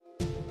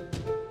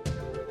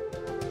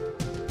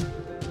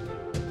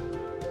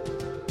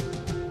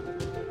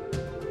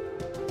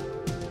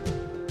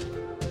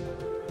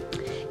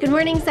Good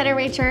morning,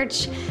 Centerway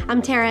Church.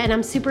 I'm Tara, and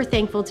I'm super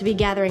thankful to be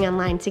gathering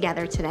online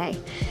together today.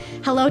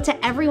 Hello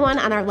to everyone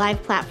on our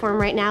live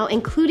platform right now,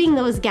 including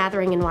those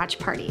gathering in watch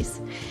parties.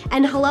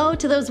 And hello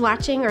to those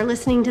watching or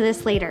listening to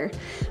this later.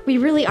 We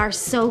really are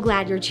so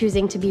glad you're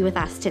choosing to be with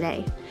us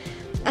today.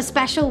 A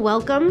special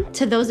welcome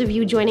to those of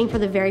you joining for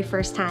the very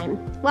first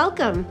time.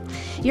 Welcome.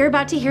 You're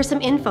about to hear some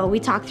info we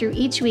talk through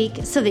each week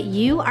so that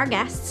you, our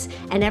guests,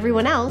 and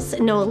everyone else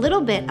know a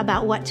little bit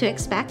about what to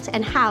expect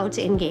and how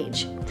to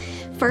engage.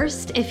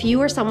 First, if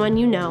you or someone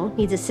you know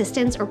needs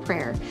assistance or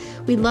prayer,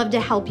 we'd love to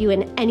help you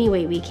in any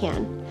way we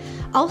can.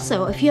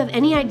 Also, if you have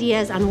any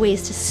ideas on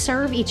ways to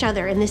serve each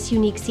other in this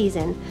unique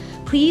season,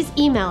 please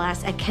email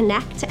us at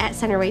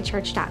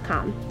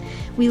connect@centerwaychurch.com.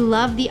 We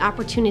love the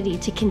opportunity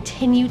to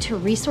continue to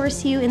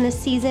resource you in this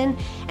season,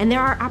 and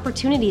there are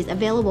opportunities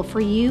available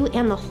for you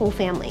and the whole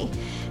family.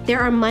 There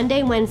are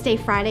Monday, Wednesday,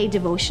 Friday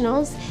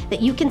devotionals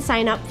that you can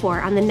sign up for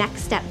on the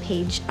Next Step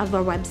page of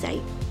our website.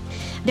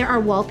 There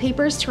are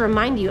wallpapers to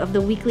remind you of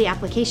the weekly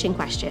application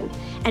question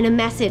and a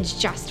message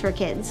just for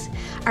kids.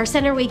 Our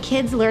Centerway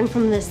kids learn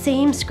from the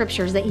same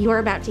scriptures that you're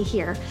about to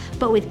hear,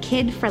 but with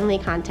kid-friendly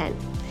content.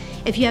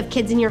 If you have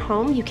kids in your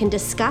home, you can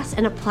discuss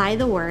and apply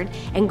the word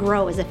and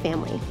grow as a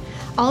family.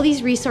 All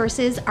these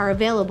resources are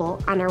available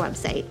on our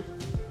website.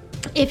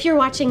 If you're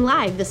watching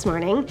live this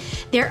morning,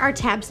 there are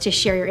tabs to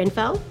share your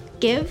info,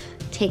 give,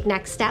 take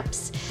next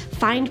steps,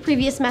 find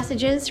previous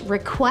messages,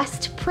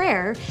 request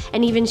prayer,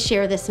 and even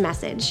share this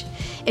message.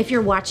 If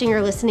you're watching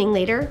or listening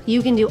later,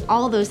 you can do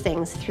all those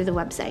things through the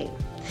website.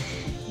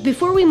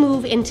 Before we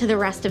move into the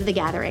rest of the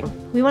gathering,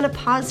 we want to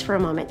pause for a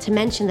moment to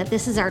mention that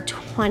this is our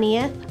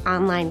 20th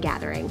online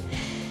gathering.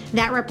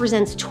 That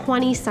represents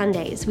 20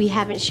 Sundays we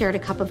haven't shared a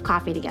cup of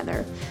coffee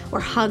together, or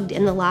hugged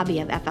in the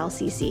lobby of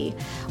FLCC,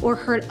 or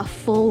heard a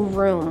full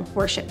room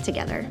worship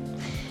together.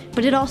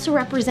 But it also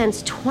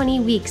represents 20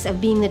 weeks of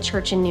being the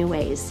church in new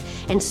ways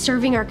and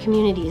serving our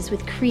communities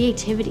with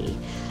creativity,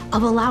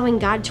 of allowing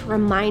God to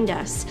remind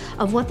us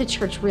of what the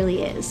church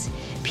really is.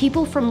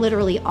 People from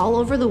literally all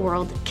over the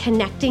world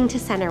connecting to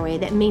Centerway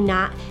that may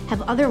not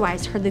have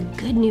otherwise heard the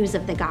good news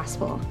of the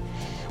gospel.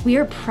 We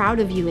are proud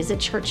of you as a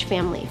church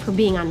family for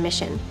being on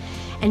mission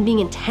and being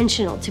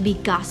intentional to be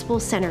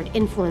gospel-centered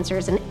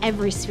influencers in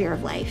every sphere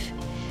of life.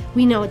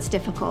 We know it's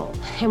difficult,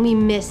 and we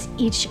miss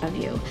each of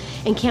you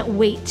and can't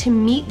wait to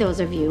meet those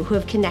of you who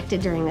have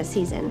connected during this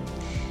season.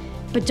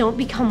 But don't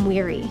become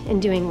weary in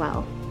doing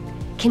well.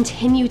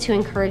 Continue to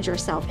encourage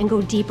yourself and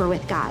go deeper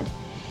with God.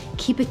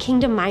 Keep a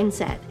kingdom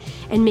mindset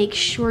and make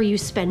sure you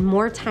spend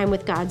more time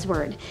with God's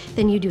word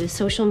than you do with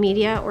social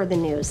media or the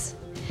news.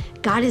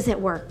 God is at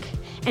work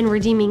and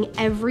redeeming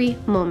every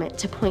moment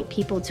to point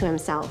people to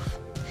himself.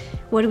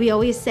 What do we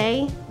always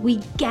say? We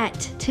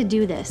get to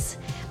do this.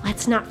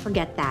 Let's not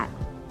forget that.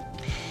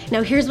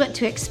 Now here's what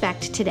to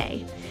expect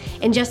today.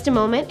 In just a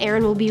moment,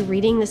 Aaron will be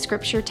reading the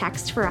scripture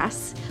text for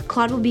us.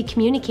 Claude will be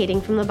communicating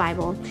from the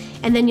Bible,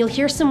 and then you'll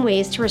hear some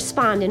ways to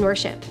respond in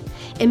worship.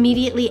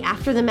 Immediately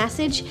after the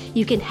message,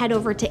 you can head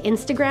over to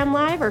Instagram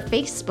Live or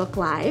Facebook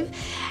Live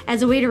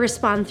as a way to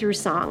respond through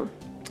song.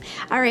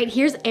 All right,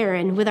 here's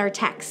Aaron with our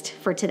text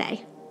for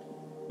today.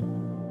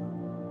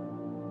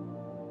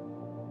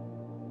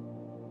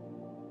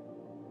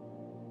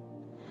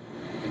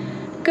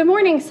 Good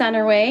morning,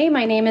 Centerway.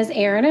 My name is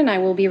Erin, and I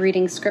will be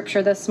reading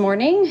scripture this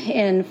morning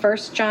in 1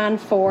 John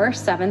 4,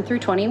 7 through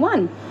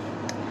 21.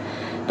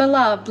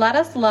 Beloved, let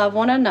us love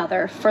one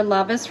another, for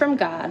love is from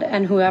God,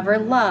 and whoever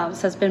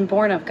loves has been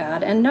born of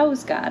God and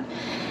knows God.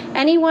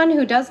 Anyone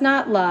who does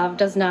not love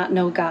does not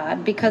know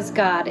God, because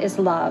God is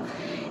love.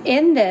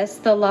 In this,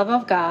 the love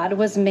of God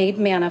was made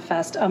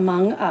manifest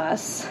among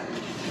us,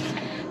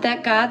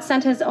 that God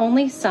sent his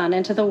only Son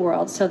into the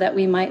world so that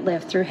we might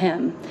live through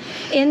him.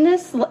 In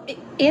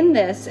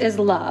this is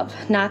love,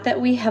 not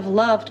that we have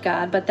loved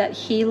God, but that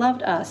he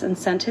loved us and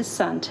sent his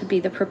Son to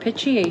be the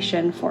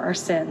propitiation for our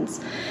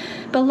sins.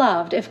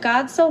 Beloved, if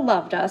God so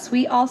loved us,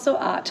 we also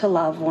ought to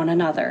love one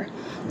another.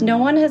 No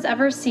one has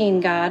ever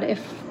seen God.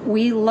 If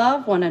we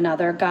love one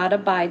another, God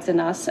abides in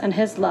us, and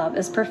his love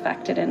is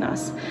perfected in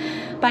us.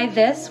 By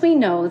this we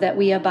know that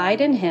we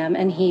abide in him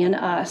and he in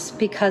us,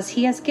 because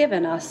he has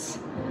given us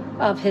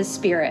of his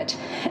Spirit.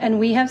 And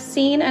we have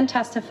seen and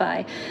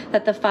testify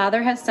that the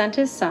Father has sent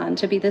his Son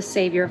to be the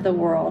Savior of the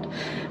world.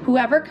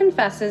 Whoever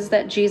confesses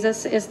that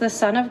Jesus is the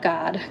Son of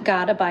God,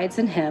 God abides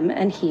in him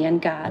and he in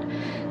God.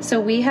 So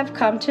we have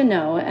come to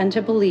know and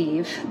to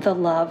believe the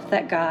love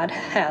that God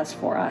has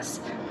for us.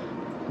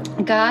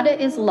 God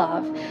is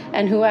love,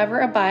 and whoever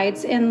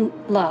abides in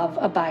love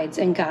abides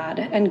in God,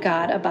 and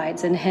God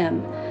abides in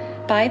him.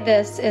 By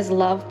this is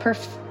love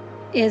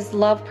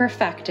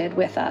perfected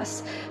with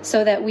us,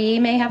 so that we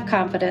may have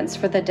confidence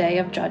for the day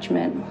of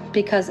judgment,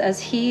 because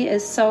as he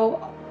is,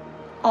 so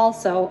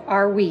also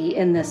are we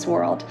in this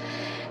world.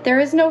 There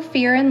is no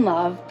fear in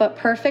love, but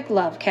perfect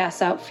love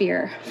casts out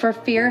fear. For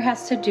fear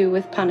has to do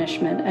with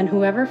punishment, and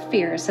whoever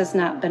fears has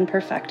not been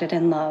perfected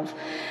in love.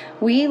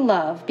 We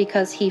love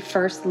because he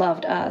first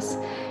loved us.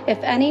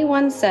 If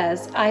anyone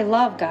says, I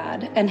love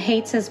God, and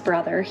hates his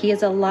brother, he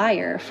is a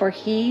liar, for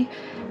he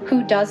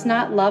who does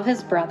not love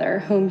his brother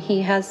whom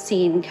he has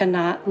seen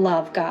cannot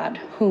love God,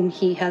 whom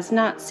he has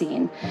not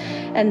seen.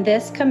 And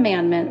this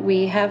commandment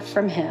we have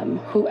from him,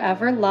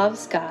 whoever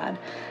loves God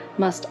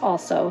must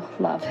also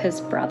love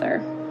his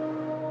brother.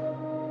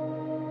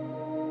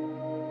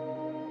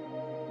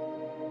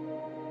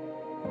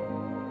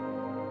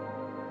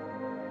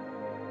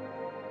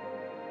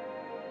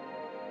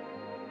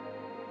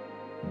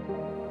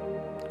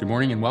 Good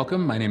morning and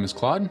welcome. My name is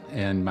Claude,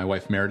 and my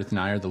wife Meredith and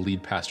I are the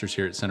lead pastors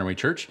here at Centerway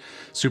Church.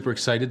 Super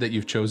excited that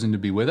you've chosen to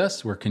be with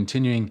us. We're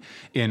continuing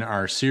in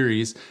our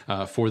series,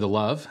 For the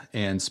Love,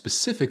 and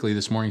specifically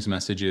this morning's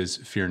message is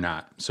Fear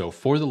Not. So,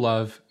 For the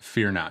Love,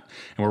 Fear Not.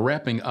 And we're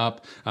wrapping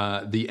up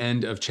the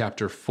end of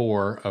chapter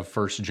 4 of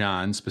 1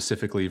 John,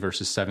 specifically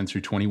verses 7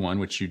 through 21,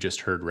 which you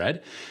just heard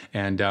read.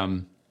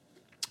 And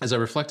as I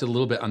reflected a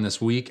little bit on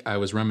this week, I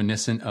was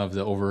reminiscent of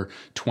the over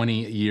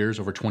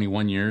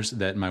 21 years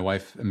that my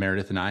wife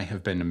Meredith and I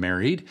have been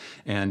married.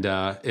 And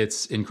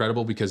it's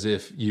incredible because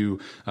if you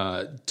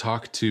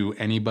talk to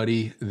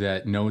anybody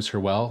that knows her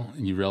well,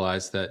 you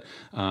realize that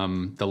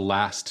the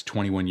last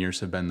 21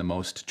 years have been the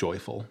most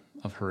joyful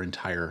of her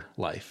entire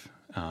life.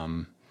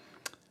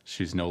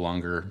 She's no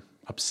longer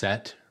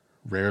upset,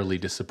 rarely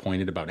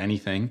disappointed about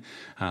anything.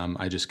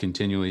 I just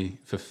continually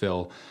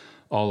fulfill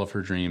all of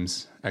her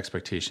dreams,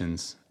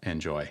 expectations,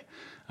 and joy.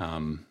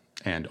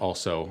 And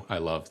also, I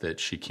love that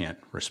she can't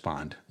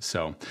respond.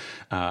 So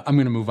I'm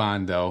going to move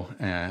on, though.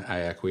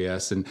 I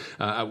acquiesce. And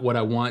what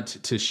I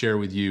want to share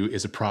with you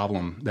is a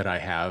problem that I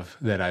have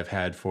that I've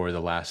had for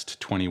the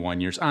last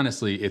 21 years.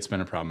 Honestly, it's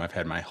been a problem I've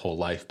had my whole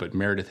life, but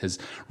Meredith has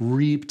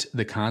reaped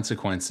the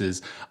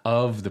consequences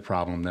of the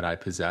problem that I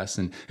possess.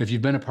 And if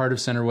you've been a part of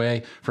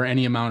Centerway for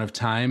any amount of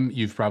time,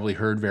 you've probably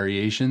heard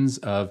variations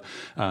of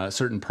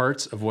certain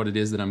parts of what it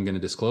is that I'm going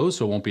to disclose,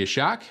 so it won't be a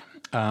shock.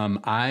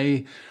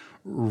 I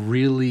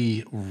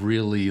really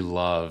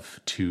love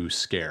to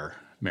scare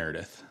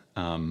Meredith.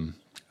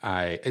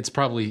 It's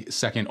probably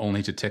second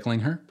only to tickling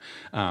her.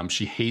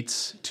 She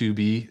hates to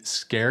be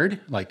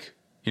scared,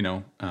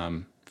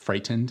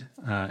 frightened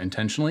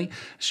intentionally.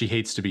 She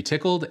hates to be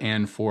tickled,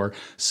 and for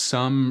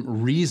some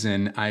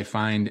reason, I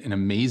find an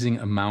amazing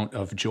amount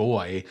of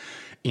joy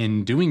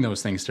in doing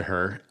those things to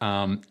her.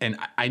 And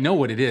I know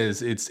what it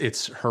is.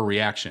 It's her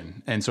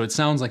reaction. And so it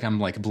sounds like I'm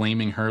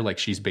blaming her, like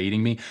she's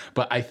baiting me.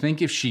 But I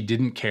think if she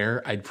didn't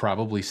care, I'd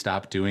probably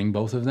stop doing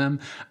both of them.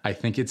 I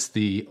think it's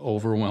the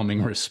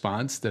overwhelming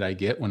response that I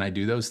get when I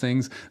do those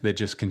things that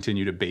just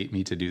continue to bait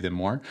me to do them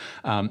more.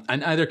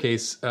 In either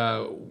case,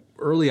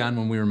 early on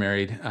when we were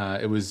married,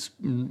 it was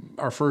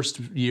our first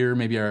year,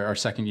 maybe our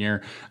second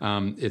year,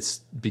 it's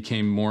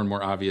became more and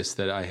more obvious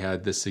that I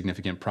had this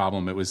significant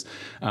problem. It was,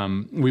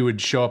 we would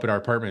show up at our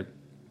apartment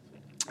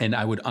and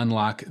I would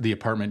unlock the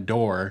apartment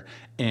door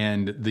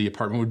and the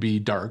apartment would be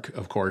dark,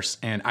 of course,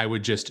 and I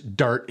would just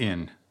dart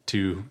in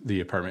to the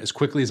apartment as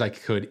quickly as I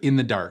could in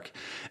the dark.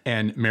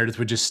 And Meredith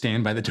would just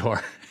stand by the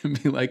door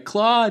and be like,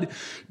 Claude,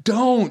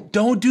 don't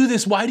do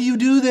this. Why do you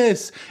do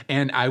this?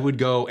 And I would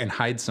go and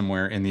hide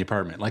somewhere in the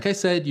apartment. Like I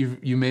said,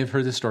 you may have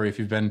heard this story if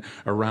you've been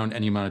around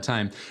any amount of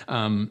time.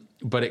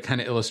 But it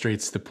kind of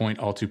illustrates the point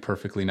all too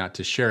perfectly not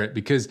to share it,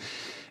 because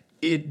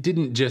it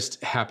didn't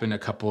just happen a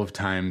couple of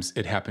times.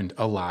 It happened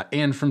a lot.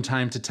 And from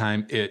time to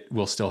time, it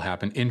will still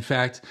happen. In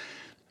fact,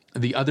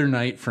 the other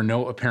night, for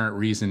no apparent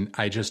reason,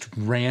 I just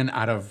ran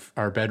out of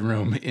our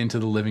bedroom into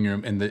the living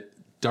room in the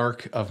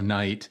dark of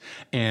night,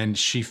 and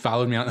she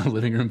followed me out in the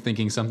living room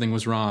thinking something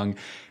was wrong.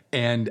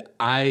 And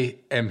I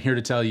am here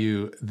to tell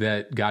you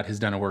that God has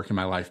done a work in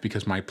my life,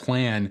 because my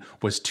plan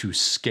was to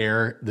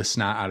scare the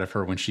snot out of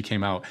her when she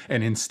came out.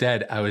 And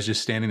instead, I was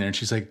just standing there and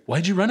she's like,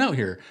 why'd you run out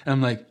here? And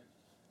I'm like,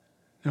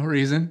 no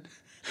reason.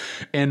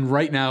 And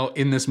right now,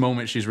 in this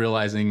moment, she's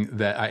realizing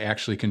that I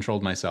actually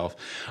controlled myself.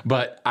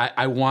 But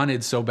I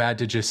wanted so bad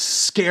to just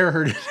scare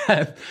her to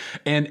death.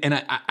 And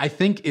I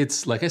think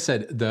it's, like I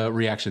said, the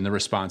reaction, the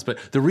response. But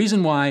the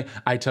reason why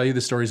I tell you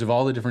the stories of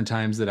all the different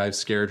times that I've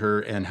scared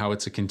her and how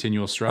it's a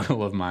continual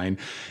struggle of mine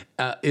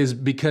is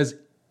because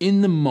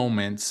in the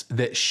moments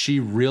that she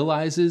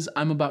realizes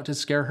I'm about to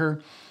scare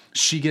her,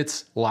 she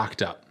gets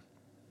locked up,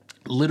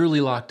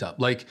 literally locked up.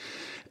 Like,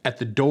 at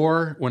the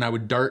door, when I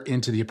would dart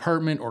into the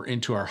apartment or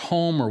into our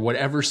home or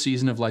whatever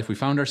season of life we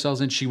found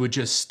ourselves in, she would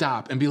just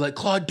stop and be like,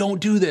 Claude,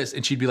 don't do this.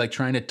 And she'd be like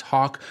trying to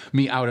talk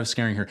me out of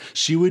scaring her.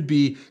 She would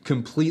be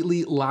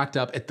completely locked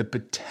up at the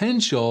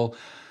potential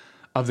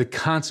of the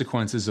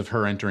consequences of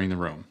her entering the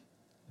room.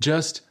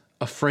 Just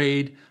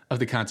afraid of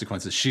the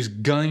consequences. She's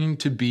going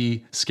to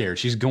be scared.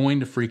 She's going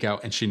to freak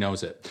out, and she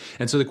knows it.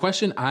 And so the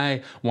question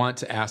I want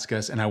to ask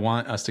us, and I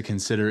want us to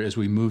consider as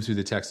we move through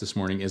the text this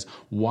morning, is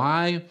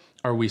why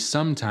are we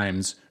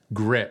sometimes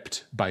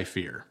gripped by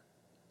fear?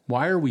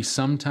 Why are we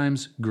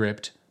sometimes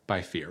gripped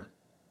by fear?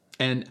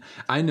 And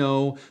I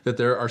know that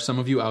there are some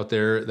of you out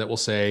there that will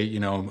say,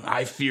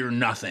 I fear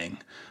nothing.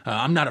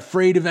 I'm not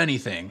afraid of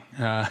anything.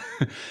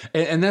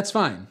 And that's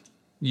fine.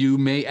 You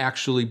may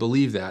actually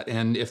believe that.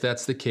 And if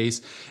that's the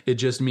case, it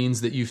just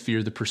means that you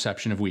fear the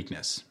perception of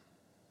weakness.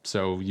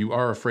 So you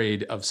are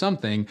afraid of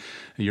something.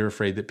 You're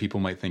afraid that people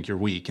might think you're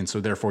weak. And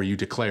so therefore you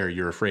declare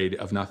you're afraid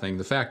of nothing.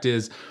 The fact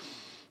is,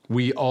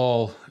 we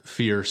all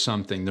fear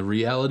something. The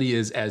reality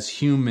is, as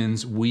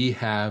humans, we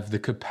have the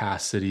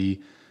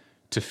capacity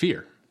to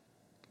fear.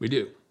 We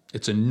do.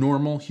 It's a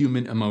normal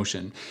human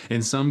emotion.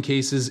 In some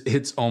cases,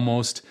 it's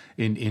almost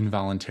an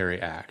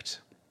involuntary act.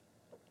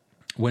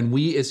 When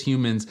we as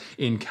humans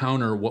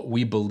encounter what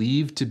we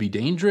believe to be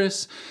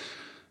dangerous,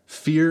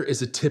 fear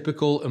is a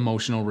typical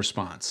emotional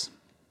response.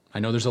 I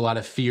know there's a lot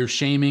of fear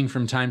shaming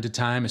from time to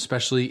time,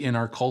 especially in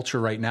our culture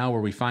right now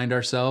where we find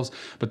ourselves.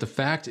 But the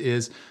fact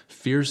is,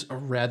 fear's a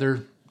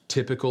rather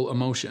typical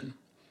emotion.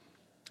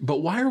 But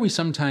why are we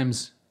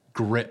sometimes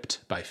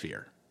gripped by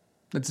fear?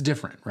 That's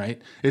different,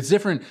 right? It's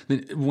different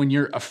than when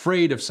you're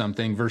afraid of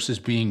something versus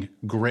being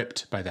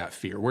gripped by that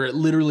fear, where it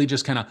literally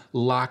just kind of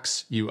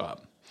locks you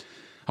up.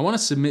 I want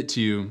to submit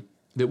to you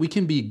that we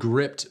can be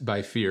gripped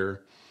by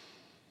fear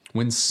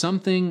when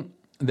something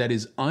that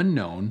is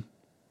unknown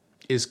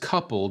is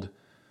coupled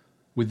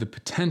with the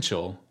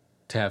potential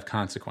to have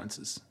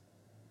consequences.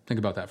 Think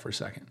about that for a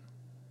second.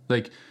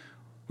 Like,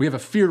 we have a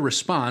fear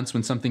response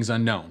when something's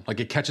unknown. Like,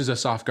 it catches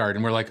us off guard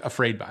and we're like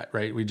afraid by it,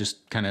 right? We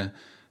just kind of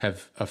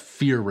have a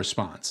fear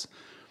response.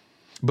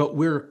 But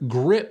we're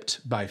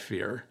gripped by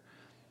fear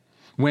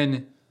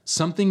when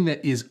something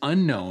that is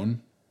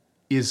unknown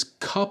is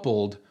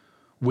coupled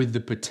with the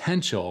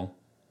potential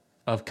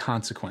of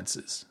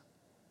consequences.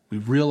 We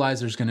realize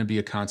there's going to be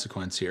a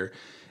consequence here,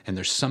 and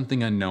there's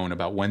something unknown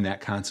about when that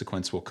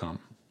consequence will come.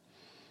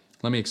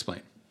 Let me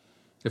explain.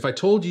 If I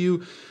told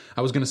you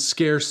I was going to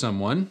scare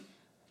someone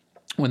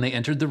when they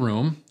entered the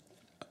room,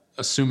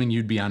 assuming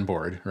you'd be on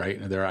board,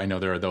 right? I know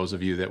there are those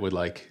of you that would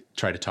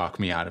try to talk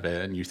me out of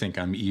it, and you think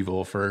I'm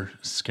evil for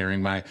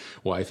scaring my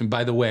wife. And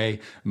by the way,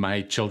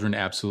 my children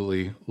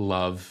absolutely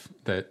love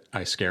that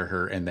I scare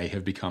her, and they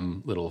have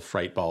become little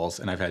fright balls.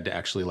 And I've had to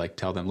actually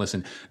tell them,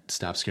 listen,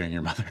 stop scaring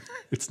your mother.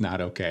 It's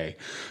not okay.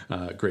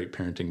 Great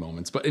parenting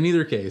moments. But in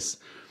either case,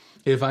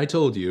 if I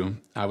told you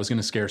I was going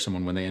to scare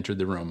someone when they entered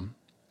the room,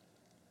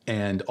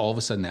 and all of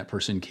a sudden that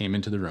person came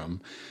into the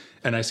room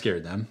and I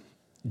scared them,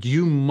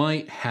 you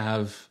might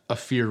have a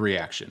fear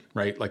reaction,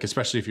 right?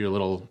 Especially if you're a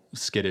little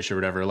skittish or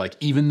whatever,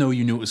 even though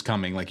you knew it was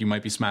coming, you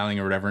might be smiling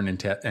or whatever in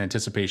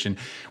anticipation.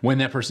 When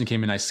that person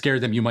came in, I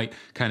scared them, you might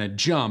kind of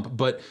jump,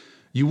 but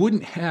you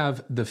wouldn't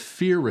have the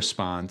fear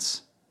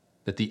response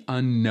that the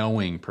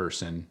unknowing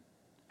person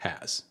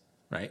has,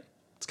 right?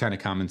 It's kind of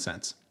common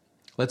sense.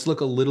 Let's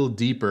look a little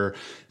deeper,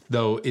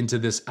 though, into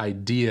this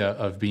idea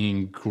of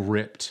being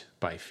gripped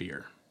by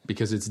fear,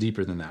 because it's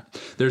deeper than that.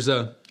 There's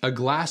a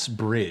glass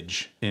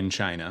bridge in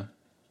China.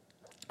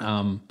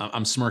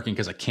 I'm smirking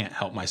because I can't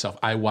help myself.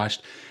 I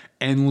watched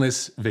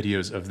endless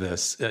videos of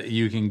this.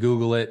 You can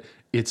Google it.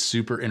 It's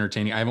super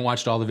entertaining. I haven't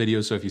watched all the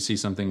videos, so if you see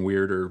something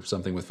weird or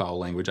something with foul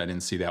language, I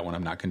didn't see that one.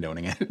 I'm not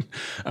condoning it.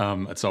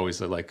 It's always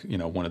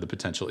one of the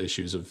potential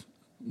issues of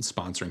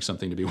sponsoring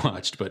something to be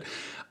watched. But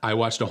I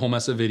watched a whole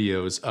mess of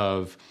videos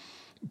of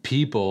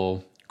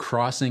people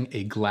crossing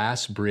a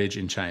glass bridge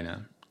in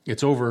China.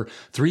 It's over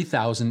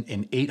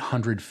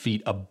 3,800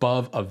 feet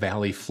above a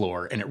valley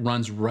floor, and it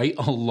runs right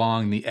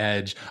along the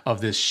edge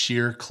of this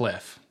sheer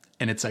cliff.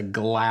 And it's a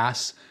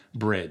glass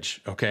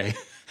bridge, okay?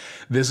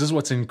 This is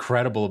what's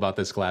incredible about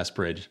this glass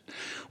bridge.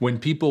 When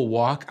people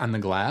walk on the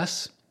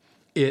glass,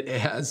 it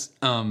has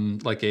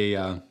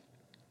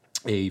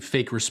a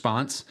fake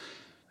response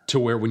to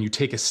where when you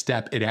take a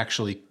step, it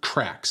actually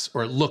cracks,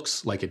 or it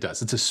looks like it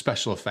does. It's a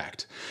special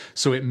effect.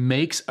 So it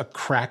makes a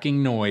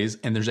cracking noise,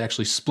 and there's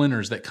actually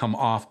splinters that come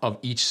off of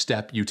each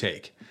step you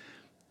take.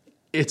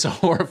 It's a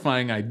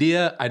horrifying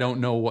idea. I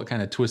don't know what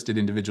kind of twisted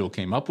individual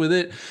came up with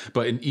it,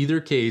 but in either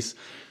case,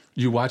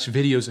 you watch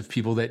videos of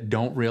people that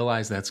don't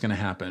realize that's going to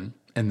happen,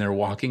 and they're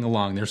walking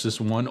along. There's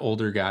this one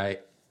older guy.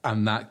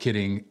 I'm not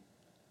kidding.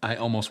 I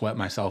almost wet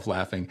myself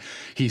laughing.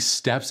 He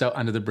steps out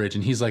onto the bridge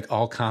and he's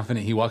all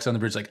confident. He walks on the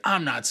bridge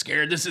I'm not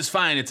scared. This is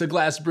fine. It's a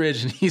glass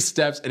bridge. And he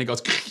steps and it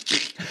goes,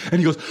 and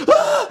he goes,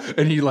 ah!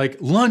 And he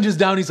lunges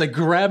down. He's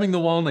grabbing the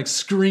wall and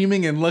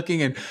screaming and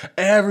looking, and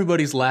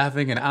everybody's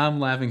laughing, and I'm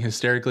laughing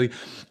hysterically.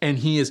 And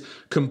he is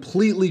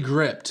completely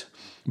gripped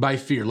by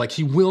fear.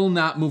 He will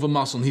not move a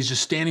muscle, and he's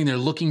just standing there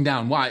looking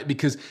down. Why?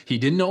 Because he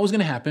didn't know what was going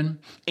to happen,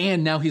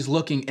 and now he's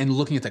looking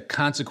at the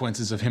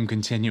consequences of him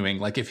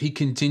continuing. If he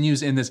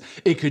continues in this,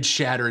 it could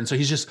shatter. And so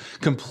he's just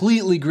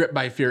completely gripped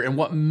by fear. And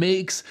what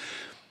makes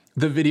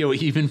the video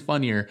even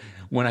funnier,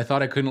 when I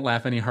thought I couldn't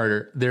laugh any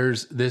harder,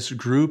 there's this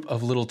group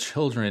of little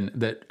children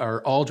that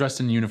are all dressed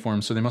in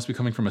uniforms, so they must be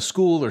coming from a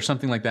school or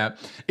something like that.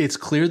 It's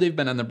clear they've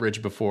been on the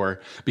bridge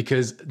before,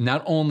 because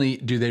not only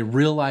do they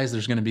realize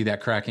there's going to be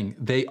that cracking,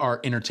 they are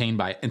entertained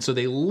by it. And so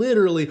they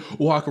literally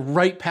walk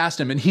right past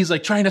him, and he's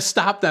like trying to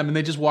stop them, and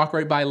they just walk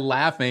right by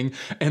laughing,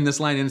 and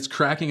this line, and it's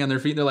cracking on their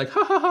feet, and they're like,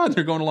 ha ha ha, and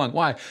they're going along.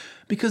 Why?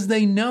 Because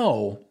they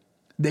know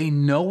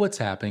what's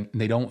happening,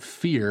 and they don't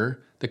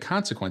fear the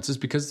consequences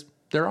because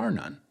there are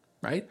none,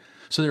 right?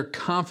 So they're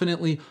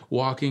confidently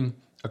walking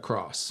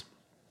across.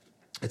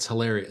 It's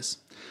hilarious.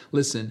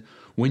 Listen,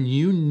 when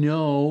you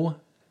know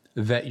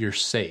that you're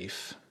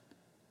safe,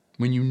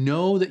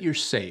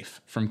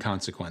 from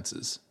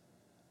consequences,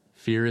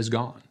 fear is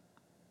gone.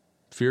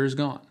 Fear is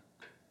gone.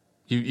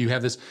 You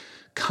have this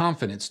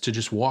confidence to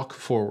just walk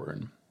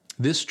forward.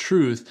 This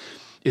truth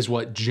is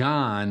what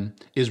John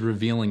is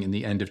revealing in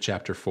the end of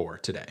chapter 4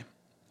 today.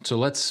 So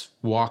let's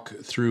walk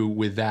through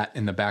with that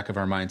in the back of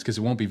our minds, because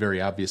it won't be very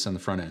obvious on the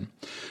front end.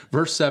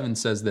 Verse 7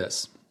 says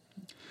this,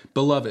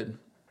 "Beloved,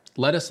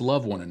 let us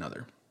love one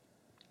another,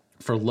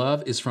 for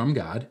love is from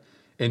God,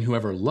 and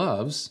whoever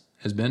loves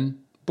has been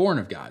born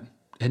of God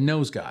and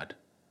knows God."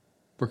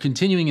 We're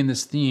continuing in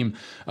this theme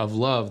of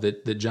love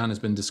that John has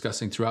been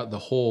discussing throughout the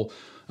whole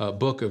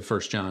book of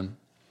 1 John.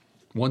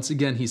 Once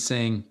again, he's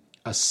saying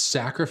a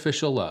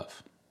sacrificial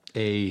love,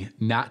 a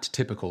not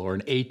typical or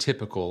an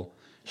atypical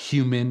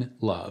human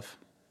love,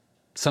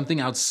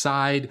 something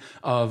outside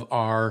of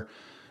our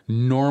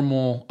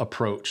normal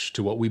approach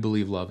to what we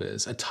believe love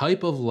is, a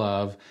type of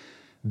love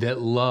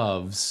that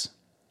loves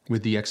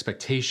with the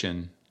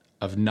expectation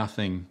of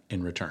nothing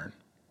in return,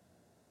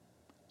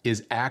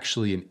 is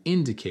actually an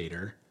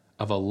indicator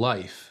of a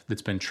life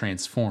that's been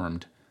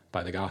transformed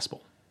by the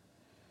gospel.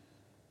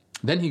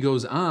 Then he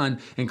goes on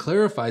and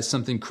clarifies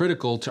something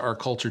critical to our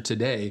culture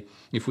today.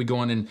 If we go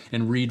on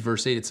and read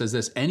verse 8, it says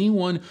this,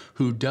 "Anyone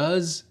who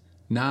does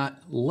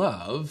not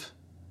love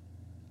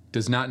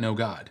does not know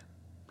God."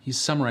 He's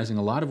summarizing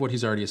a lot of what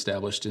he's already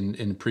established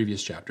in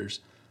previous chapters.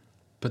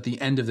 But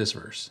the end of this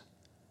verse,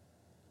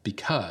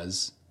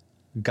 because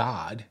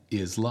God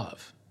is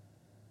love.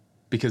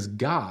 Because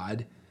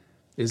God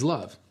is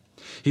love.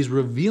 He's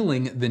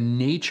revealing the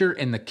nature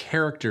and the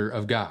character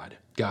of God.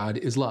 God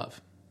is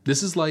love.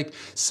 This is like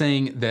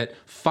saying that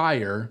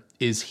fire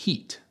is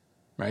heat,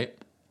 right?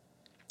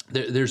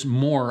 There's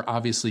more,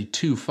 obviously,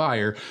 to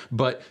fire,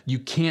 but you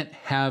can't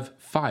have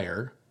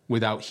fire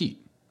without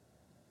heat.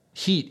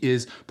 Heat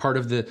is part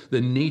of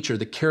the nature,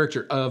 the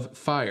character of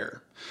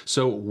fire.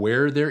 So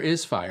where there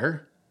is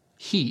fire,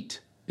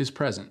 heat is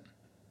present.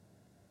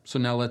 So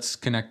now let's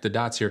connect the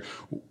dots here.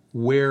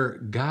 Where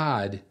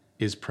God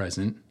is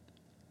present,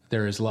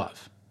 there is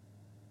love.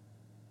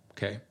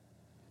 Okay?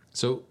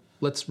 So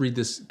let's read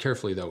this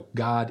carefully, though.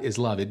 God is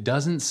love. It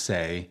doesn't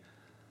say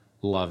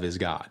love is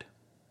God.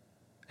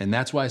 And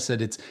that's why I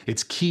said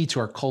it's key to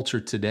our culture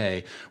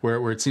today,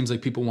 where it seems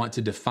like people want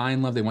to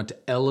define love. They want to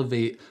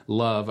elevate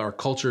love. Our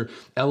culture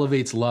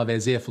elevates love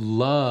as if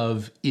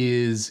love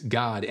is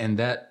God, and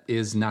that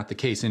is not the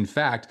case. In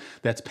fact,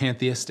 that's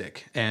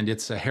pantheistic, and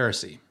it's a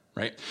heresy,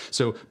 right?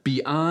 So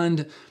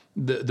beyond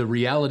the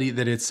reality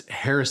that it's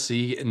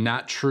heresy,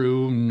 not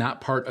true,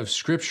 not part of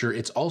Scripture,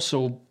 it's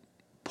also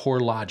poor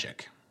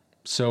logic.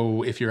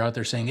 So if you're out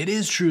there saying, it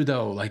is true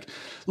though, like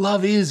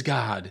love is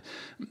God,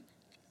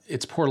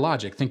 it's poor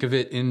logic. Think of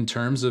it in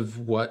terms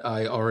of what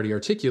I already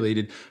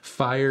articulated.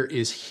 Fire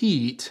is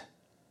heat,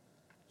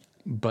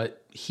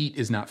 but heat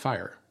is not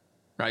fire,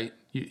 right?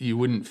 You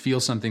wouldn't feel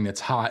something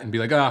that's hot and be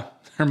like,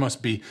 there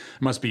must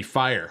be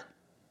fire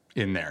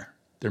in there.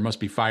 There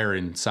must be fire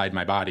inside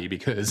my body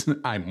because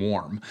I'm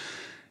warm.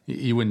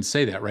 You wouldn't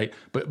say that, right?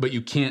 But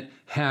you can't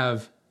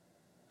have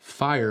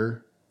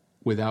fire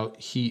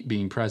without heat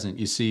being present.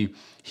 You see,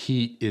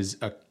 heat is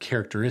a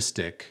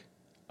characteristic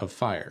of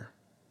fire.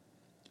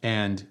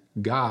 And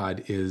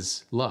God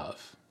is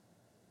love.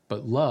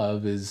 But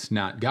love is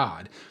not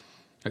God.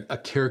 A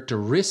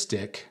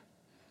characteristic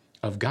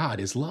of God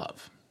is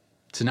love.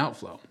 It's an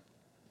outflow.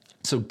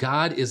 So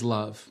God is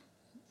love,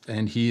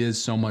 and He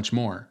is so much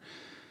more.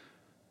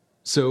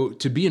 So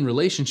to be in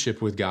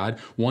relationship with God,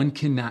 one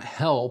cannot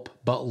help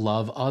but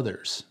love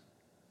others,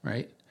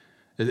 right?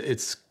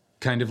 It's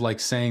kind of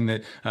like saying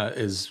that,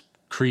 as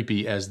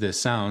creepy as this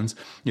sounds,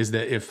 is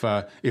that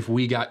if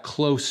we got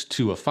close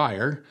to a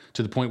fire,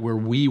 to the point where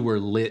we were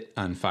lit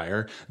on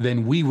fire,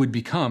 then we would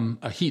become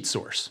a heat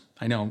source.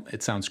 I know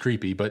it sounds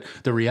creepy, but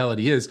the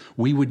reality is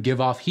we would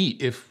give off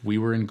heat if we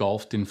were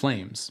engulfed in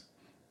flames.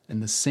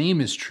 And the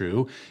same is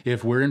true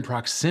if we're in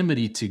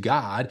proximity to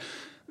God.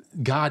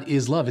 God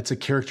is love. It's a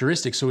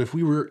characteristic. So if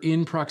we were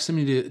in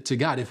proximity to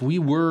God, if we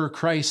were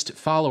Christ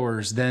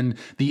followers, then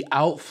the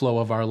outflow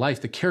of our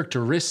life, the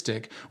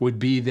characteristic would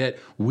be that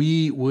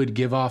we would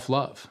give off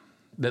love,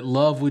 that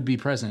love would be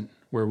present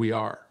where we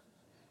are.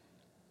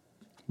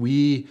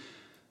 We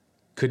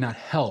could not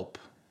help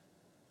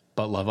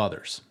but love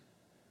others,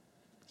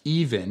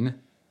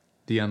 even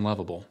the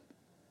unlovable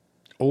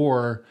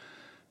or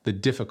the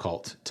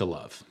difficult to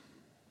love.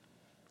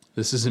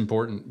 This is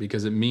important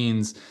because it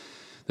means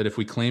that if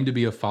we claim to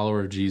be a follower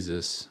of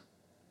Jesus,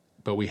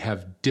 but we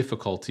have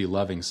difficulty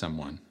loving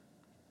someone,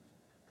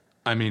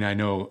 I mean, I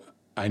know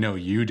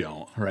you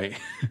don't, right?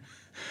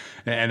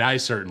 And I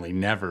certainly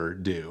never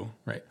do,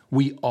 right?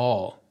 We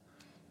all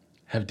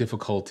have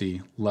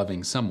difficulty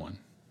loving someone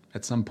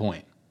at some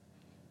point.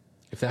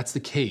 If that's the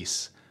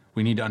case,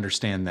 we need to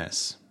understand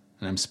this.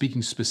 And I'm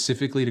speaking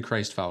specifically to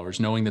Christ followers,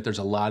 knowing that there's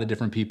a lot of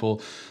different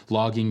people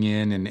logging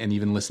in and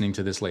even listening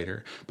to this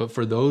later. But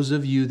for those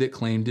of you that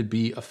claim to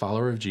be a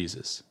follower of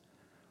Jesus,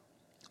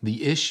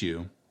 the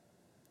issue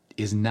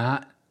is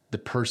not the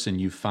person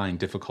you find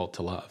difficult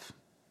to love.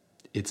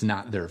 It's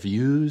not their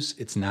views.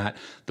 It's not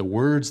the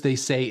words they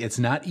say. It's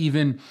not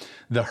even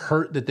the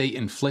hurt that they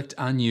inflict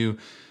on you.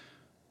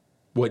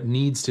 What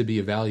needs to be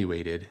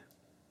evaluated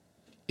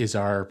is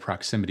our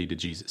proximity to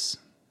Jesus.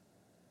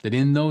 That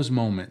in those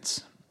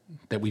moments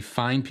that we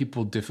find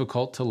people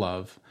difficult to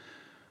love,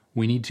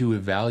 we need to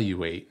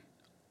evaluate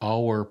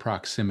our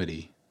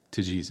proximity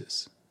to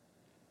Jesus.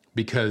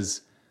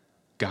 Because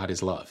God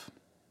is love.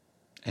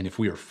 And if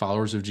we are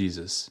followers of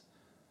Jesus,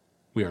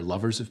 we are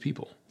lovers of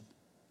people.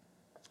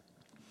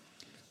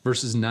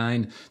 Verses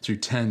 9 through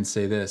 10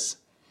 say this: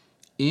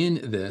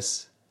 "In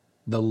this,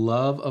 the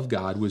love of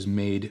God was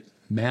made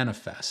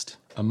manifest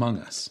among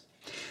us,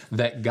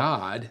 that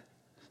God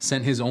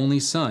sent his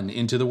only Son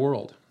into the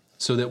world,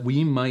 so that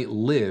we might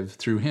live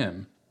through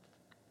him.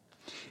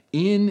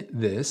 In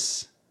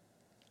this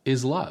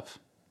is love.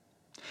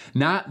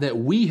 Not that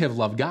we have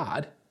loved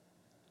God,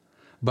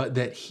 but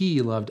that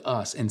he loved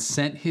us and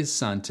sent his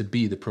Son to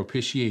be the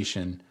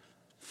propitiation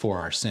for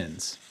our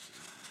sins."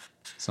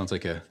 Sounds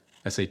like a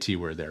SAT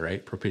word there,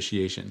 right?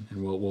 Propitiation.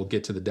 And we'll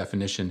get to the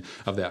definition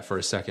of that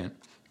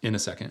in a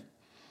second.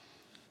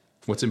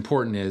 What's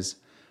important is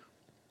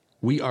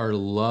we are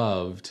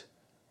loved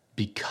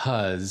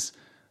because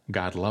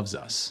God loves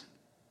us.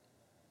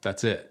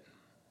 That's it.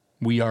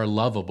 We are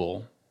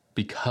lovable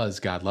because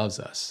God loves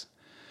us.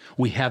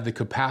 We have the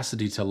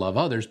capacity to love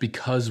others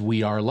because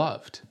we are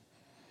loved.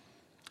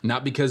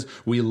 Not because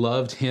we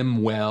loved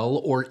him well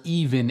or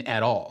even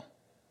at all,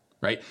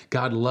 right?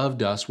 God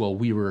loved us while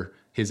we were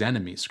his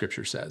enemies,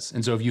 Scripture says.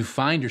 And so if you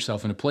find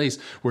yourself in a place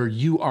where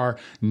you are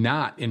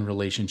not in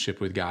relationship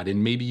with God,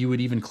 and maybe you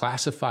would even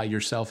classify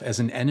yourself as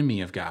an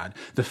enemy of God,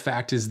 the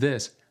fact is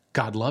this: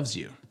 God loves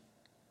you.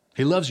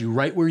 He loves you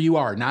right where you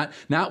are, not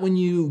when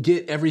you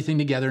get everything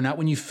together, not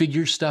when you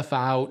figure stuff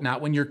out, not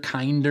when you're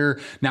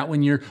kinder, not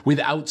when you're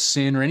without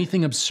sin or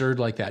anything absurd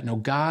like that. No,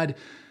 God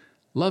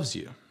loves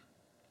you.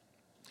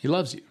 He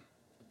loves you,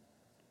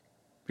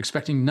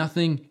 expecting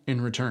nothing in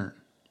return.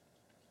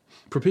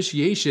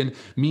 Propitiation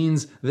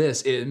means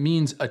this: it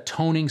means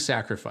atoning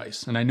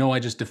sacrifice. And I know I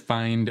just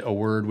defined a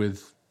word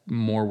with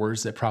more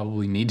words that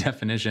probably need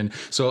definition,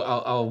 so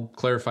I'll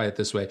clarify it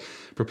this way.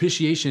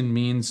 Propitiation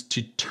means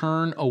to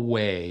turn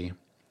away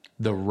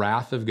the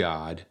wrath of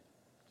God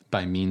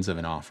by means of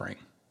an offering.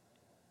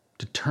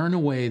 To turn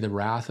away the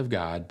wrath of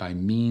God by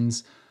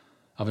means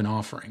of an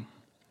offering.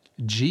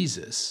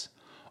 Jesus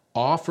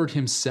offered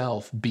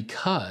himself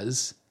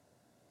because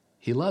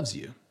he loves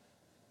you.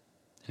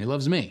 And he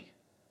loves me.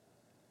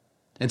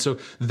 And so,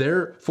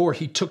 therefore,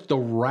 he took the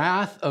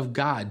wrath of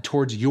God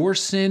towards your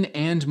sin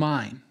and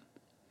mine.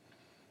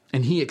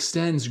 And he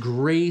extends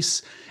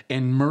grace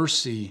and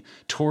mercy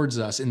towards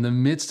us in the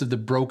midst of the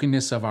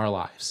brokenness of our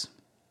lives.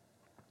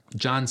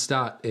 John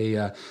Stott,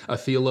 a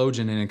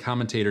theologian and a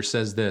commentator,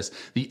 says this: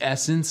 "The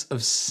essence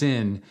of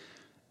sin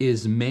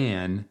is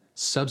man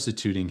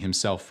substituting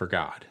himself for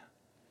God,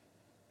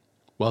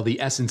 while the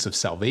essence of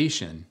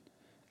salvation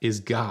is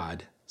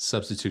God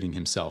substituting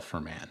himself for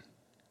man."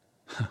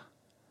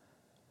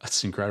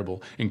 That's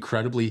incredible,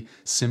 incredibly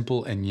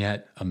simple, and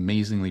yet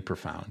amazingly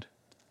profound.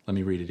 Let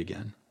me read it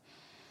again.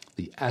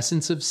 The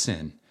essence of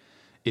sin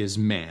is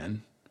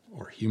man,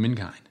 or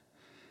humankind,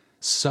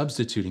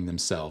 substituting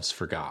themselves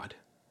for God,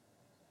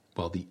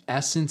 while the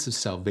essence of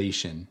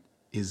salvation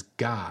is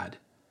God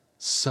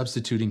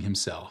substituting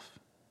himself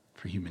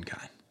for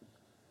humankind.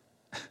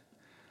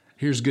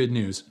 Here's good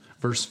news.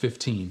 Verse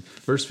 15.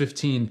 Verse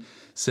 15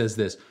 says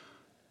this: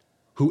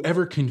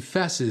 "Whoever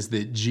confesses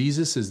that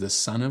Jesus is the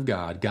Son of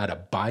God, God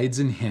abides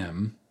in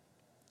him,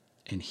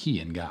 and he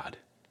in God."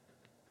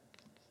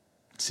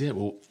 That's it.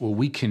 Will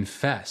we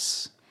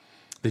confess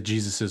that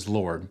Jesus is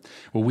Lord?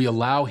 Will we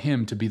allow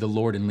him to be the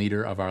Lord and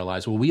leader of our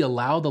lives? Will we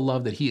allow the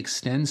love that he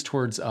extends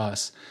towards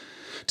us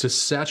to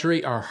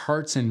saturate our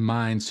hearts and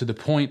minds to the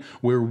point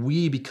where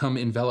we become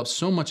enveloped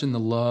so much in the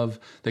love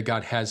that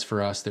God has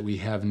for us that we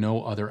have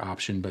no other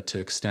option but to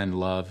extend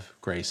love,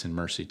 grace, and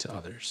mercy to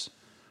others?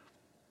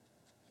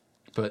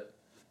 But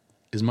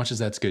as much as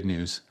that's good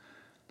news,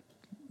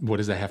 what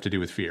does that have to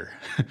do with fear?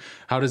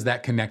 How does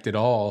that connect at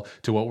all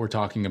to what we're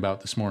talking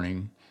about this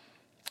morning?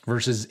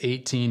 Verses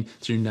 18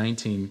 through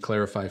 19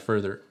 clarify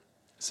further. It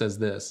says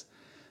this: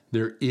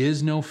 "There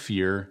is no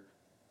fear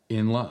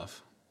in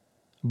love,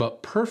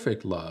 but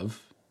perfect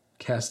love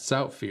casts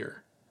out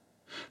fear.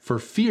 For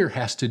fear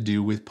has to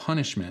do with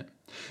punishment,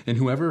 and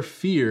whoever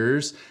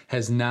fears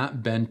has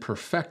not been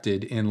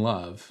perfected in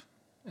love."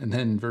 And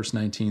then verse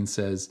 19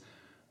 says,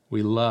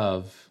 We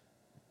love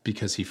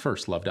because he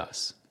first loved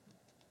us.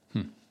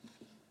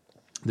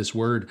 This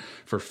word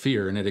for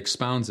fear, and it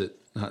expounds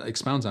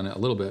on it a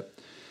little bit,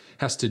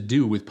 has to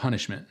do with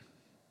punishment.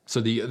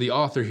 So the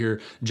author here,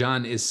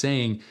 John, is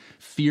saying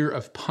fear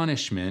of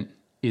punishment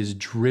is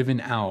driven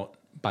out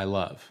by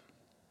love.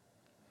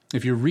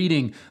 If you're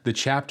reading the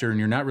chapter and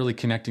you're not really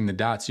connecting the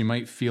dots, you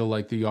might feel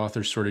like the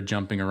author's sort of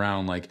jumping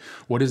around, like,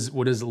 what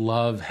does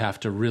love have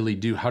to really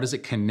do? How does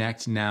it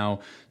connect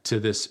now to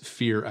this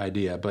fear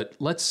idea? But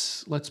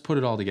let's put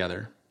it all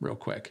together real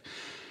quick.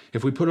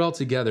 If we put it all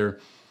together,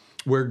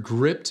 we're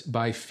gripped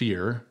by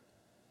fear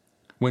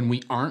when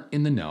we aren't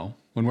in the know,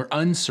 when we're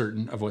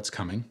uncertain of what's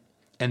coming,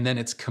 and then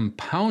it's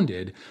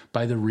compounded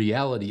by the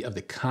reality of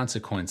the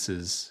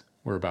consequences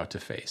we're about to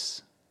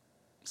face.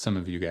 Some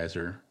of you guys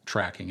are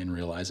tracking and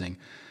realizing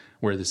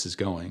where this is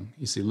going.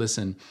 You see,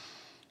 listen,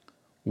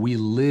 we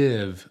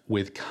live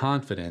with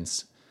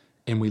confidence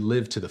and we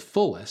live to the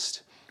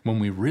fullest when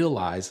we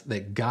realize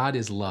that God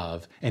is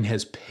love and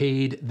has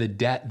paid the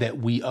debt that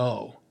we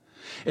owe.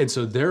 And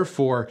so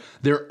therefore,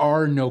 there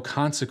are no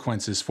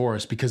consequences for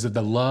us because of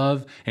the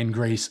love and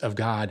grace of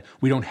God.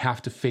 We don't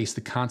have to face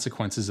the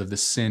consequences of the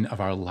sin of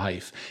our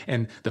life.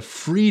 And the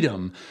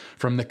freedom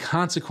from the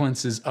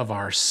consequences of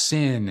our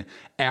sin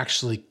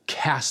actually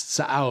casts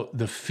out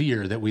the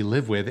fear that we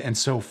live with. And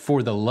so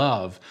for the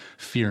love,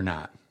 fear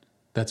not.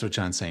 That's what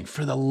John's saying.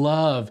 For the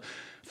love,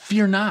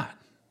 fear not.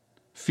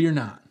 Fear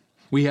not.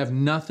 We have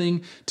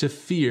nothing to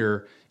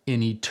fear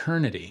in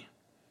eternity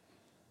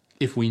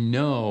if we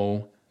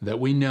know that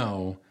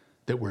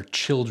we're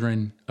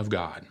children of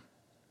God,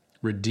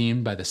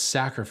 redeemed by the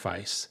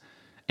sacrifice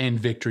and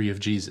victory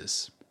of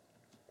Jesus.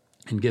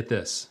 And get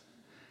this,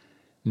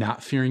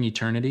 not fearing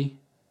eternity,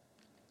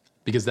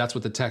 because that's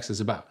what the text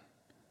is about.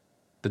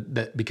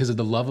 That because of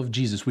the love of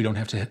Jesus, we don't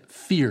have to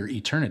fear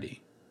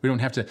eternity. We don't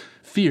have to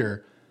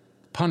fear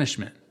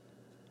punishment.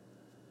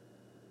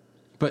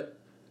 But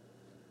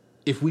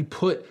if we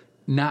put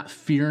not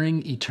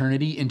fearing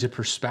eternity into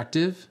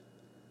perspective,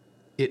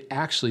 it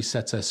actually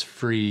sets us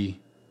free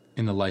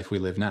in the life we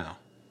live now.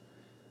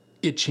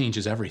 It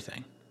changes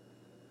everything.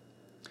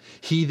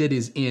 He that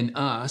is in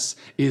us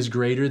is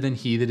greater than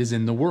he that is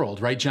in the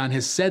world, right? John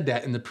has said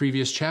that in the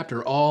previous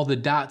chapter, all the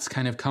dots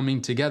kind of coming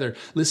together.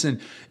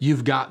 Listen,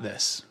 you've got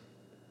this.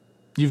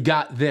 You've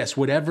got this,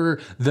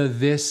 whatever the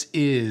this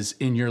is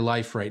in your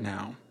life right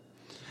now.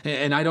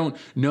 And I don't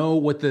know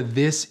what the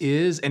this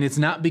is, and it's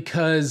not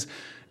because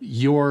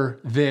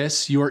your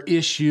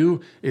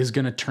issue is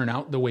going to turn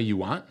out the way you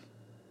want.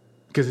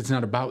 Because it's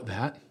not about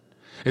that.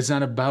 It's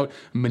not about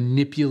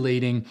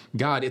manipulating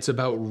God. It's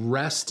about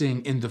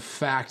resting in the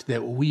fact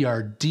that we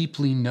are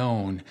deeply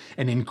known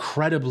and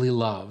incredibly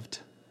loved.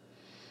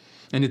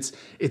 And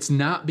it's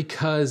not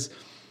because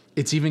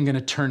it's even going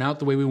to turn out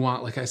the way we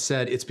want. Like I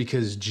said, it's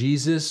because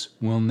Jesus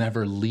will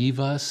never leave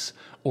us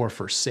or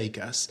forsake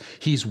us.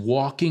 He's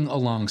walking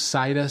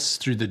alongside us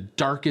through the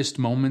darkest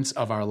moments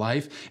of our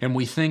life. And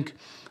we think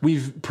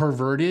we've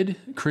perverted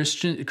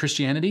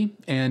Christianity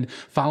and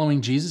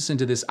following Jesus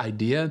into this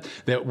idea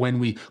that when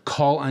we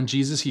call on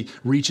Jesus, he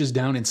reaches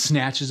down and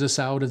snatches us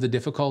out of the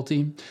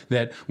difficulty,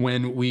 that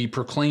when we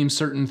proclaim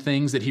certain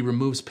things that he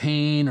removes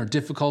pain or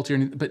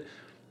difficulty, but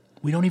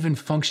we don't even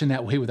function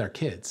that way with our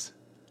kids,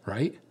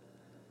 right?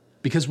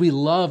 Because we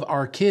love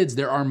our kids,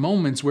 there are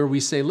moments where we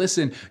say,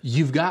 listen,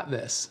 you've got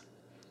this.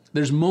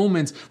 There's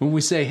moments when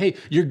we say, hey,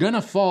 you're going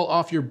to fall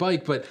off your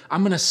bike, but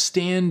I'm going to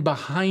stand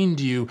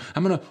behind you.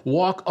 I'm going to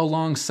walk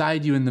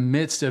alongside you in the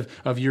midst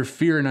of your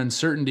fear and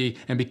uncertainty.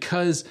 And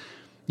because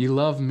you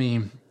love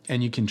me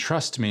and you can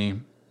trust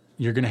me,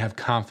 you're going to have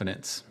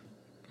confidence.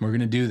 We're going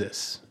to do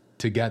this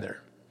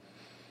together.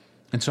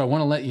 And so I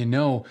want to let you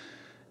know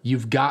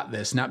you've got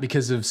this, not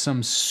because of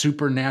some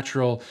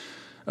supernatural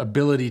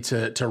ability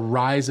to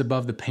rise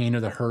above the pain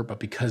or the hurt, but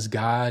because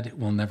God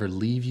will never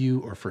leave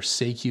you or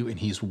forsake you, and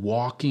he's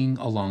walking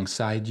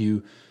alongside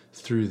you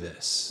through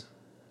this.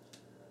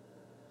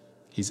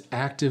 He's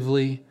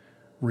actively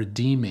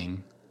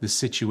redeeming the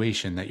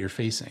situation that you're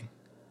facing.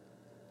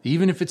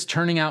 Even if it's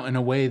turning out in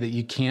a way that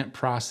you can't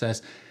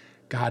process,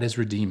 God is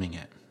redeeming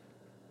it.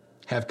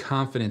 Have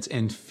confidence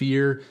and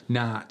fear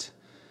not,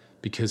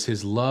 because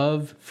his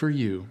love for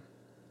you,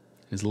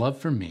 his love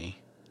for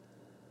me,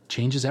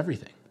 changes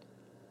everything.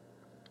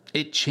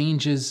 It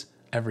changes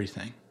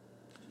everything.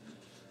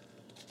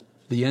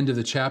 The end of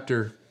the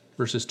chapter,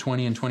 verses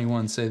 20 and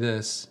 21 say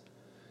this: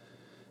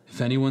 if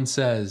anyone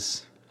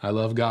says, I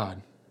love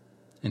God,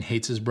 and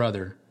hates his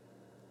brother,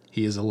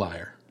 he is a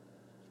liar.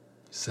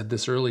 He said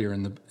this earlier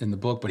in the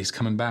book, but he's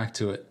coming back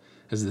to it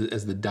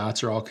as the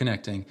dots are all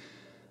connecting.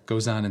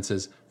 Goes on and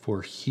says,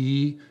 for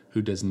he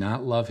who does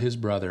not love his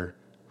brother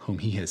whom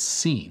he has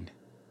seen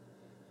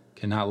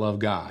cannot love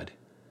God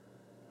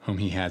whom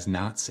he has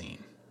not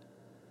seen.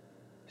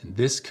 And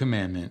this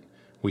commandment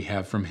we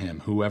have from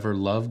him: whoever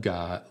loves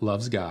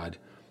God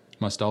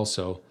must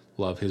also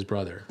love his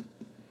brother.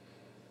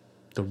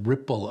 The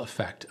ripple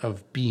effect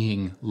of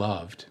being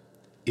loved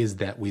is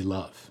that we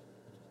love.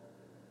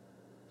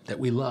 That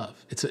we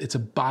love. It's a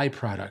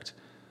byproduct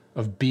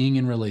of being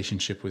in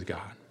relationship with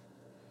God.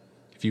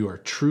 If you are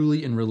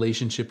truly in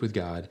relationship with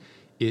God,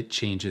 it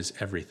changes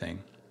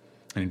everything.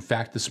 And in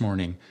fact, this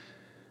morning,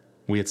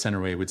 we at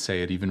Centerway would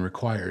say it even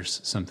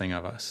requires something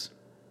of us.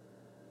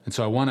 And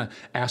so I want to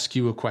ask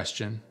you a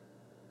question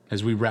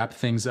as we wrap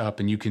things up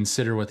and you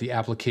consider what the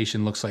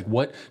application looks like.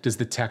 What does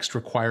the text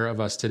require of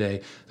us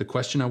today? The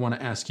question I want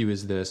to ask you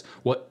is this: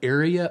 what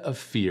area of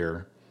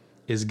fear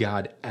is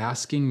God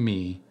asking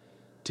me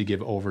to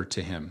give over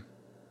to him?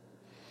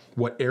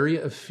 What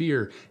area of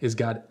fear is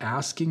God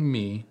asking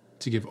me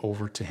to give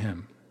over to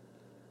him?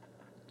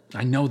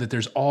 I know that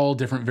there's all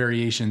different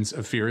variations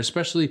of fear,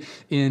 especially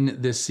in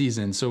this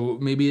season. So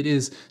maybe it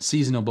is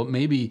seasonal, but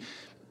maybe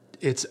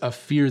it's a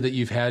fear that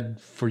you've had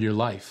for your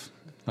life.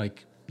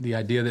 Like the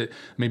idea that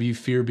maybe you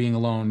fear being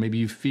alone. Maybe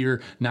you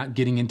fear not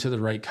getting into the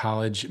right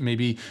college.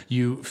 Maybe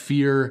you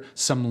fear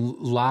some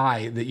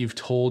lie that you've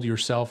told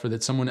yourself or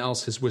that someone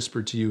else has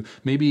whispered to you.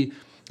 Maybe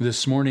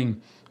this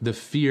morning the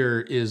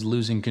fear is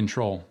losing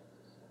control.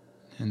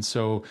 And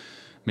so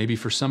maybe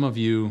for some of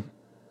you,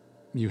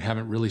 you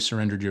haven't really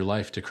surrendered your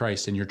life to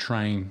Christ and you're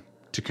trying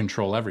to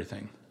control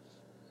everything.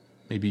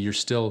 Maybe you're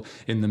still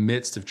in the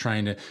midst of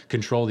trying to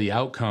control the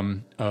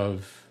outcome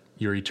of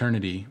your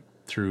eternity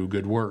through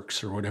good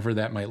works or whatever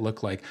that might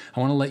look like. I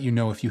want to let you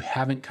know, if you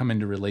haven't come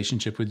into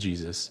relationship with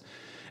Jesus,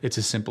 it's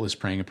as simple as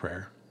praying a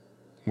prayer.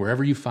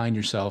 Wherever you find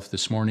yourself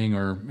this morning,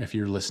 or if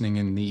you're listening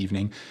in the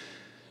evening,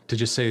 to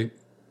just say,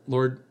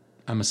 Lord,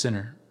 I'm a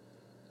sinner,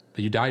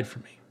 but you died for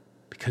me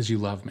because you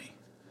love me.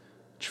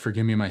 Would you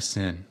forgive me my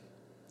sin?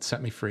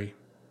 Set me free.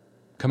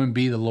 Come and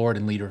be the Lord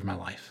and leader of my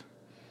life.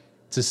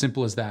 It's as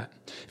simple as that.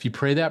 If you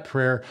pray that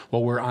prayer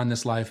while we're on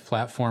this live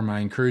platform, I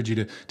encourage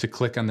you to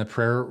click on the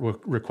prayer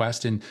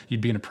request and you'd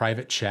be in a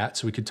private chat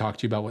so we could talk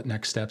to you about what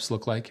next steps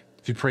look like.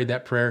 If you prayed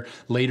that prayer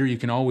later, you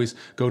can always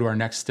go to our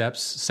next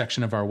steps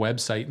section of our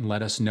website and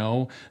let us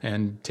know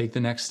and take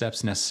the next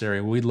steps necessary.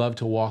 We'd love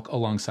to walk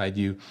alongside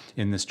you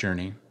in this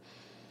journey.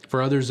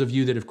 For others of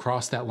you that have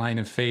crossed that line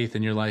of faith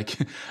and you're like,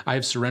 I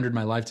have surrendered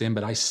my life to him,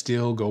 but I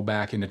still go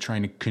back into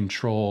trying to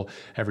control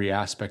every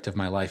aspect of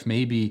my life.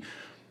 Maybe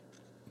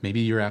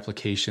your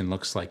application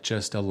looks like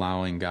just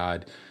allowing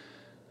God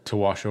to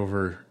wash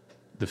over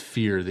the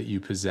fear that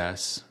you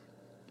possess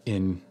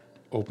in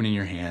opening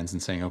your hands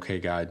and saying, okay,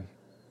 God,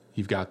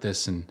 you've got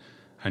this, and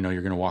I know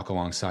you're going to walk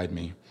alongside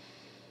me.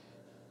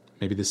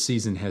 Maybe this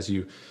season has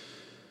you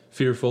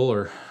fearful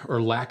or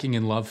lacking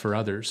in love for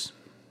others.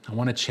 I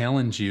want to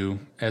challenge you,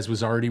 as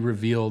was already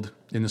revealed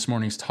in this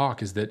morning's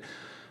talk, is that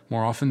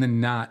more often than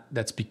not,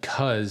 that's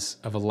because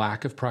of a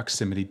lack of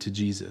proximity to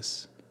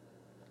Jesus.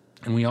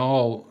 And we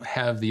all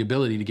have the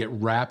ability to get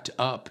wrapped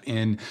up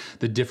in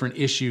the different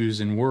issues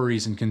and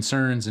worries and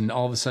concerns, and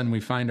all of a sudden we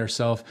find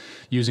ourselves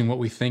using what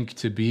we think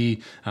to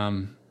be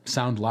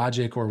sound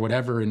logic or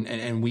whatever,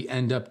 and we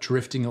end up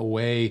drifting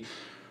away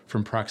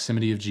from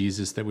proximity of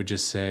Jesus that would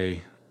just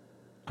say,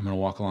 I'm going to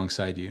walk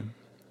alongside you.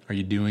 Are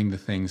you doing the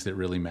things that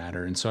really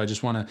matter? And so I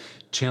just want to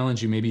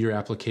challenge you. Maybe your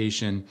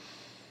application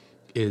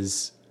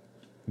is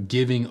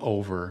giving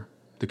over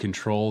the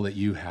control that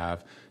you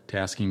have to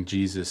asking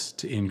Jesus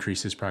to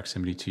increase his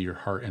proximity to your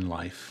heart and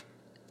life.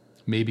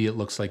 Maybe it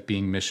looks like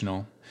being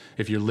missional.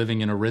 If you're living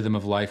in a rhythm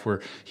of life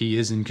where he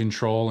is in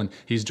control and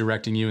he's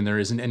directing you and there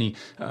isn't any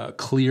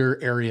clear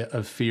area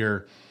of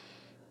fear,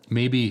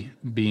 maybe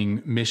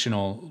being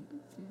missional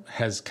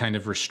has kind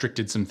of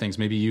restricted some things.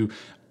 Maybe you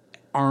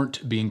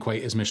aren't being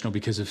quite as missional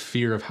because of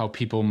fear of how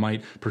people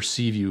might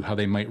perceive you, how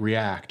they might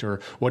react, or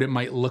what it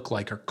might look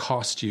like or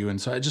cost you. And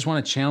so I just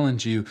want to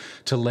challenge you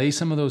to lay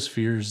some of those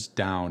fears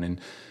down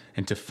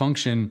and to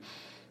function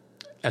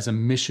as a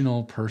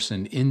missional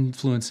person,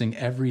 influencing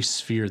every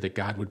sphere that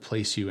God would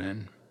place you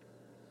in.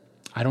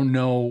 I don't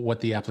know what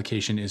the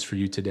application is for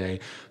you today,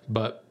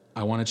 but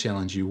I want to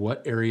challenge you.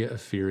 What area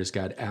of fear is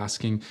God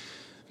asking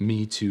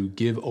me to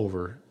give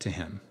over to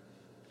him?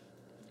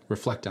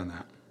 Reflect on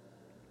that.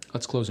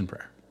 Let's close in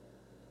prayer.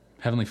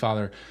 Heavenly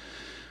Father,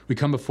 we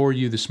come before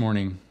you this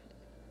morning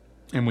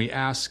and we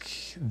ask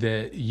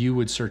that you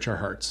would search our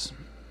hearts.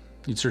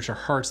 You'd search our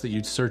hearts, that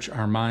you'd search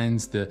our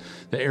minds, the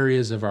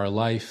areas of our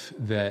life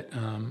that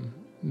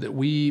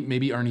we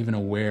maybe aren't even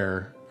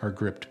aware are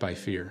gripped by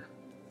fear.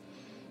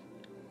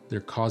 They're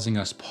causing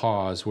us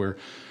pause. We're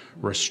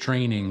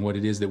restraining what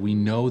it is that we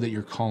know that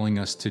you're calling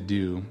us to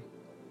do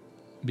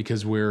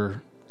because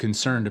we're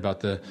concerned about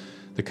the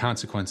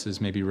consequences,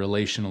 maybe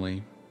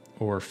relationally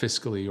or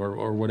fiscally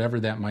or whatever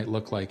that might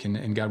look like.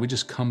 And God, we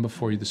just come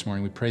before you this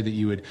morning. We pray that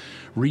you would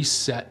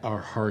reset our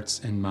hearts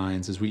and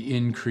minds as we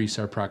increase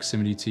our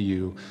proximity to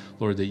you,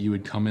 Lord, that you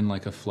would come in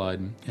like a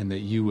flood and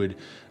that you would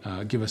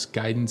give us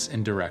guidance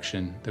and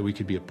direction, that we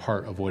could be a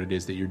part of what it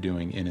is that you're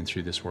doing in and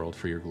through this world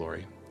for your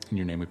glory. In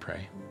your name we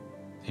pray.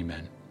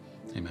 Amen.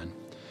 Amen.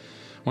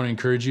 I want to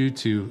encourage you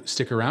to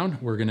stick around.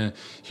 We're going to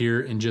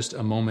hear in just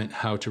a moment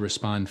how to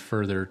respond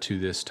further to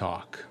this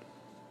talk.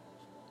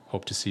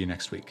 Hope to see you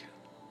next week.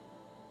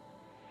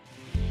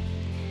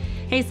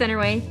 Hey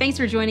Centerway, thanks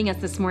for joining us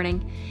this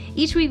morning.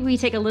 Each week we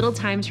take a little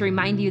time to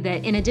remind you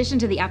that in addition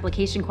to the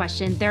application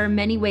question, there are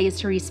many ways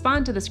to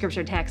respond to the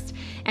scripture text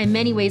and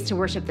many ways to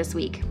worship this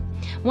week.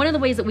 One of the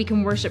ways that we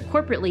can worship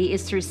corporately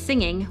is through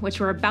singing, which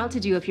we're about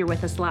to do if you're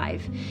with us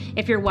live.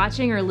 If you're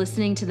watching or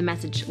listening to the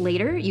message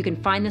later, you can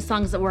find the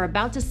songs that we're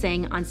about to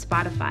sing on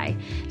Spotify.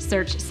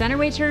 Search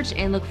Centerway Church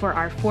and look for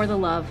our For the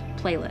Love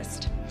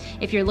playlist.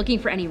 If you're looking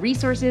for any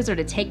resources or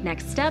to take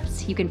next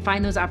steps, you can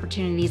find those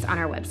opportunities on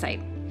our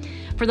website.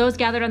 For those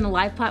gathered on the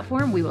live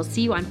platform, we will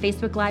see you on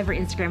Facebook Live or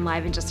Instagram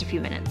Live in just a few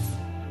minutes.